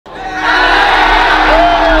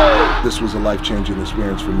This was a life-changing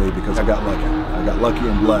experience for me because I got lucky. I got lucky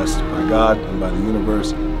and blessed by God and by the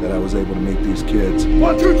universe that I was able to meet these kids.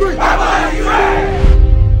 1, 2, 3,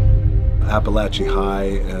 Apalachee High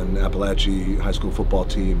and Apalachee High School football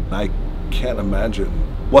team. I can't imagine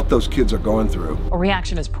what those kids are going through. A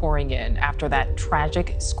reaction is pouring in after that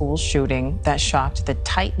tragic school shooting that shocked the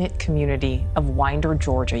tight-knit community of Winder,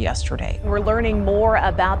 Georgia yesterday. We're learning more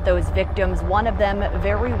about those victims. One of them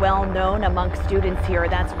very well known among students here.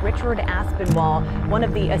 That's Richard Aspinwall, one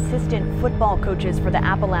of the assistant football coaches for the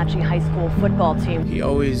Apalachee High School football team. He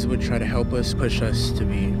always would try to help us, push us to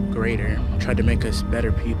be greater, tried to make us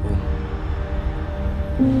better people.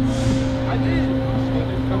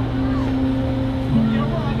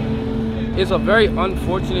 It's a very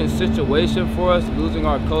unfortunate situation for us, losing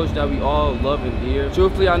our coach that we all love and dear.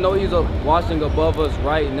 Truthfully, I know he's watching above us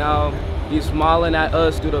right now. He's smiling at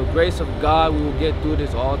us. Through the grace of God, we will get through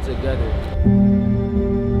this all together.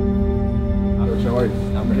 Coach, how are you?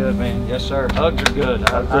 I'm good, man. Yes, sir. Hugs are good.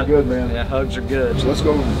 Hugs are good, man. Yeah, hugs are good. So let's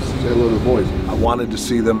go say hello to the boys. I wanted to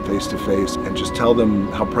see them face to face and just tell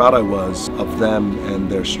them how proud I was of them and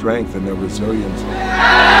their strength and their resilience.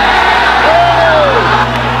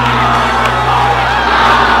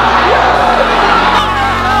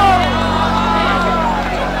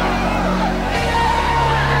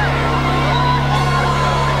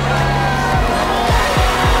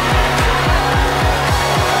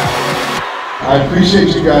 I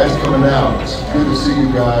appreciate you guys coming out. It's good to see you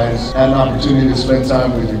guys. Had an opportunity to spend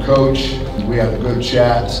time with your coach. We had a good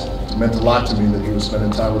chat. It meant a lot to me that he was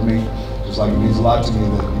spending time with me, just like it means a lot to me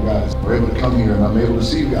that you guys were able to come here and I'm able to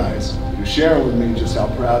see you guys. You're sharing with me just how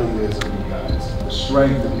proud he is of you guys, the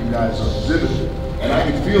strength that you guys are exhibiting. And I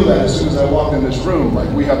can feel that as soon as I walk in this room. Like,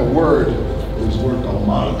 we have a word, there's a word called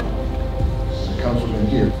mana. It comes from in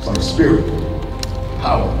here. It's like spirit,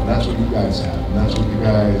 power, and that's what you guys have. And that's what you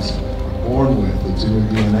guys born with. It's in your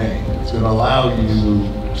DNA. It's going to allow you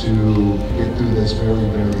to get through this very,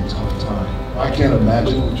 very tough time. I can't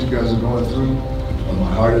imagine what you guys are going through, but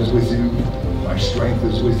my heart is with you. My strength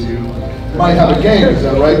is with you. You might have a game, is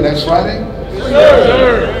that right, next Friday? Yes,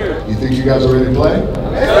 sir. You think you guys are ready to play?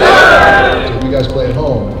 Yes, sir. So if you guys play at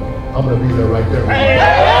home, I'm going to be there right there.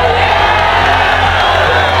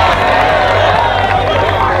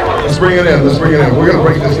 Let's bring it in. Let's bring it in. We're going to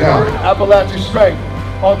break this down. Apalachee strength.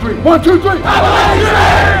 On 3. 1, 2, 3. Apalachee!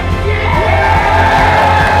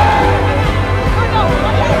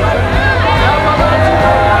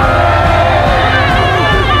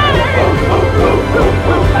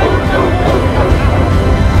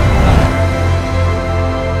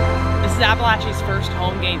 This is Apalachee's first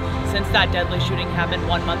home game since that deadly shooting happened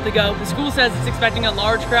 1 month ago. The school says it's expecting a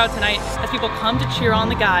large crowd tonight as people come to cheer on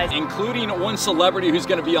the guys. Including one celebrity who's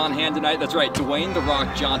going to be on hand tonight. That's right, Dwayne The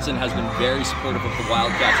Rock Johnson has been very supportive of the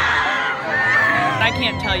Wildcats. I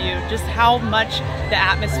can't tell you just how much the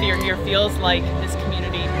atmosphere here feels like this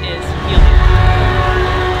community is feeling.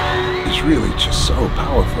 It's really just so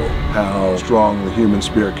powerful how strong the human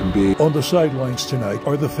spirit can be. On the sidelines tonight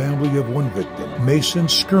are the family of one victim, Mason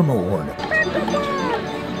Skirmo Hornet,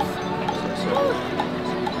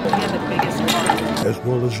 as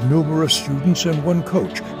well as numerous students and one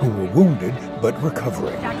coach who were wounded but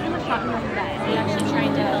recovering. He actually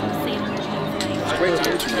tried to help save him. It's great to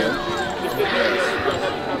meet you, man.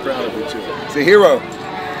 I'm proud of you too. He's a hero.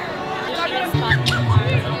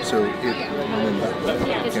 So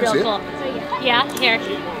It's real cool. Yeah, here.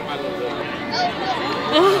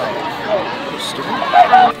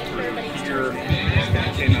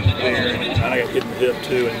 And I got hit in the hip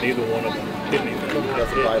too, and neither one of them hit me.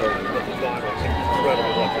 That's vital.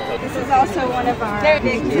 This is also one of our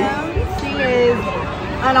victims. She is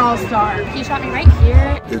an all-star. He shot me right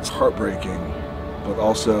here. It's heartbreaking, but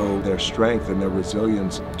also their strength and their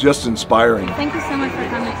resilience, just inspiring. Thank you so much for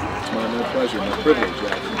coming. It's my pleasure, my privilege,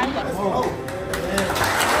 actually.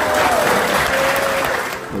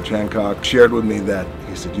 Coach Hancock shared with me that,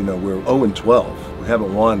 he said, you know, we're 0-12. We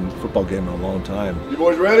haven't won a football game in a long time. You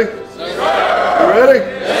boys ready? Yes, sir. You ready?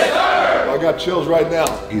 Yes, sir. I got chills right now.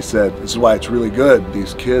 He said, this is why it's really good.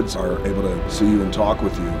 These kids are able to see you and talk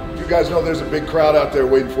with you. You guys know there's a big crowd out there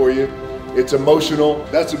waiting for you. It's emotional.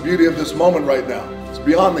 That's the beauty of this moment right now. It's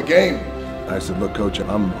beyond the game. I said, look, Coach,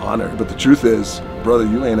 I'm honored. But the truth is, brother,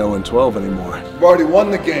 you ain't 0-12 anymore. You've already won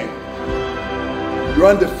the game. You're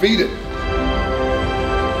undefeated.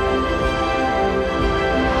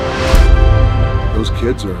 Those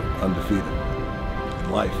kids are undefeated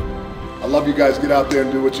in life. I love you guys. Get out there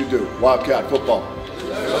and do what you do. Wildcat football.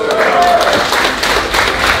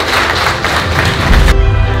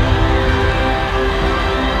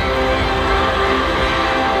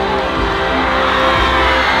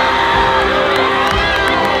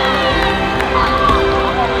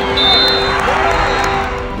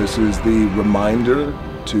 the reminder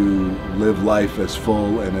to live life as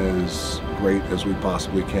full and as great as we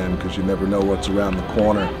possibly can, because you never know what's around the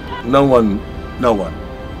corner. No one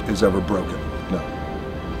is ever broken, no.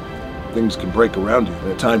 Things can break around you.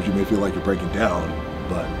 At times you may feel like you're breaking down,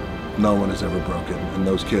 but no one is ever broken, and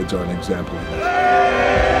those kids are an example of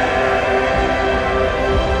that.